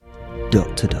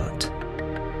Dot to Dot,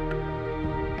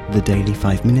 the daily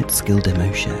 5-minute skill demo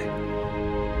show.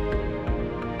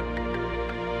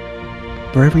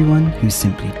 For everyone who's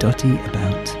simply dotty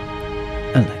about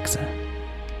Alexa.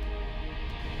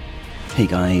 Hey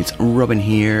guys, Robin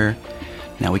here.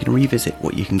 Now we're going to revisit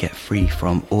what you can get free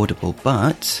from Audible,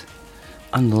 but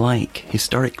unlike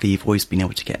historically you've always been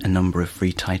able to get a number of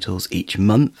free titles each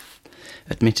month,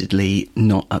 admittedly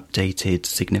not updated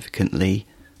significantly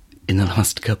in the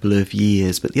last couple of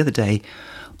years, but the other day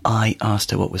I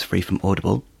asked her what was free from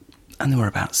Audible, and there were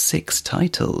about 6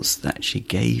 titles that she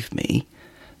gave me.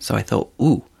 So I thought,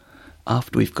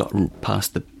 after we've gotten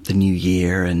past the new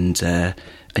year and a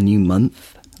new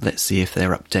month, let's see if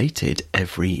they're updated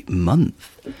every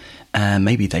month.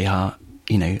 Maybe they are,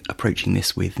 approaching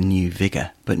this with new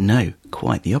vigour. But no,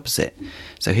 quite the opposite.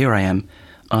 So here I am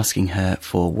asking her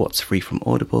for what's free from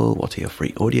Audible, what are your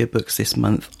free audiobooks this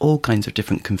month, all kinds of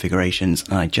different configurations,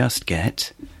 and I just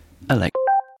get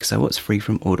Alexa, what's free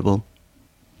from Audible?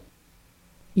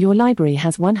 Your library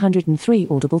has 103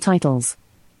 Audible titles.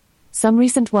 Some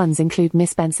recent ones include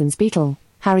Miss Benson's Beetle,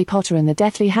 Harry Potter and the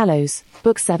Deathly Hallows,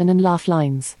 Book 7 and Laugh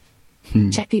Lines.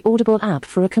 Check the Audible app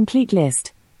for a complete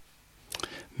list.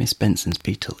 Miss Benson's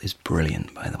Beetle is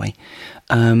brilliant, by the way,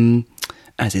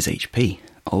 as is HP.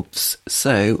 Obs.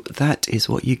 So that is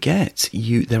what you get.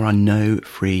 There are no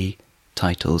free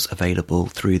titles available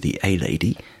through the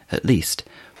A-Lady, at least.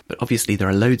 But obviously there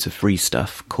are loads of free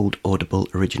stuff called Audible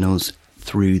Originals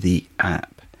through the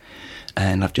app.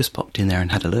 And I've just popped in there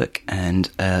and had a look,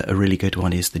 and a really good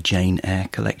one is the Jane Eyre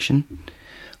collection,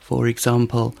 for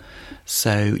example.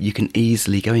 So you can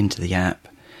easily go into the app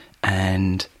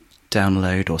and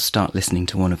download or start listening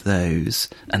to one of those,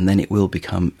 and then it will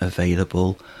become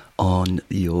available on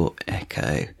your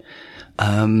Echo.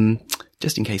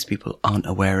 Just in case people aren't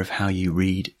aware of how you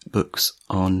read books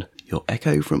on your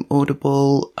Echo from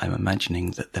Audible, I'm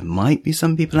imagining that there might be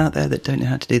some people out there that don't know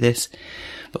how to do this.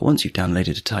 But once you've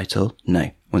downloaded a title,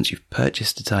 once you've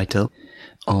purchased a title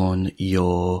on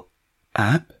your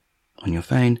app, on your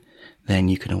phone, then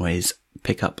you can always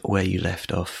pick up where you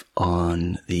left off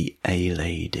on the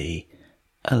A-Lady.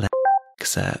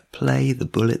 Alexa, play The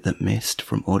Bullet That Missed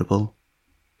from Audible.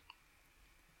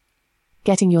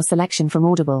 Getting your selection from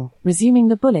Audible, resuming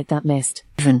The Bullet That Missed.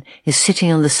 Evan is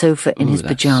sitting on the sofa in his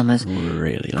pyjamas,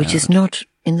 really which is not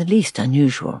in the least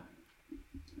unusual.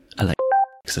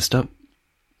 Alexa, stop.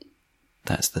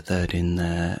 That's the third in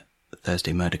the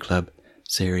Thursday Murder Club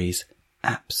series.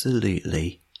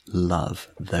 Absolutely love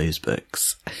those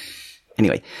books.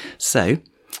 Anyway, so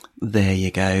there you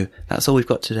go. That's all we've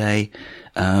got today.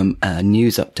 A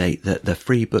news update that the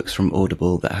free books from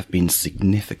Audible that have been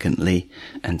significantly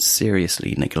and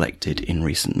seriously neglected in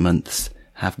recent months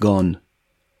have gone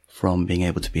from being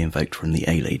able to be invoked from the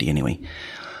A-Lady anyway.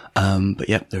 But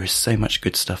yeah, there is so much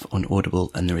good stuff on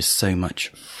Audible, and there is so much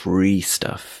free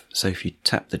stuff. So if you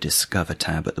tap the Discover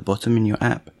tab at the bottom in your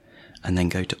app and then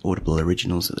go to Audible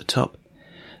Originals at the top,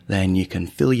 then you can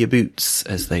fill your boots,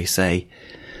 as they say,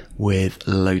 with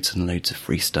loads and loads of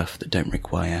free stuff that don't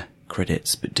require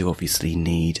credits, but do obviously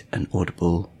need an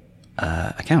Audible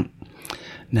account.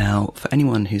 Now, for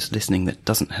anyone who's listening that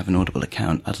doesn't have an Audible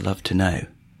account, I'd love to know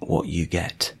what you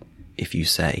get if you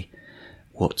say,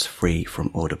 what's free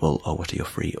from Audible, or what are your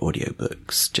free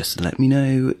audiobooks? Just let me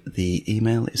know. The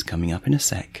email is coming up in a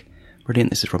sec.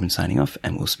 Brilliant. This is Robin signing off,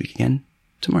 and we'll speak again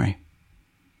tomorrow.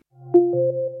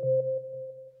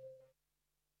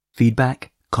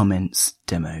 Feedback, comments,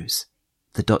 demos.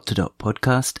 The Dot to Dot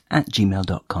podcast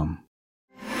 @gmail.com.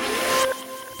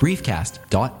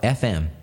 Briefcast.fm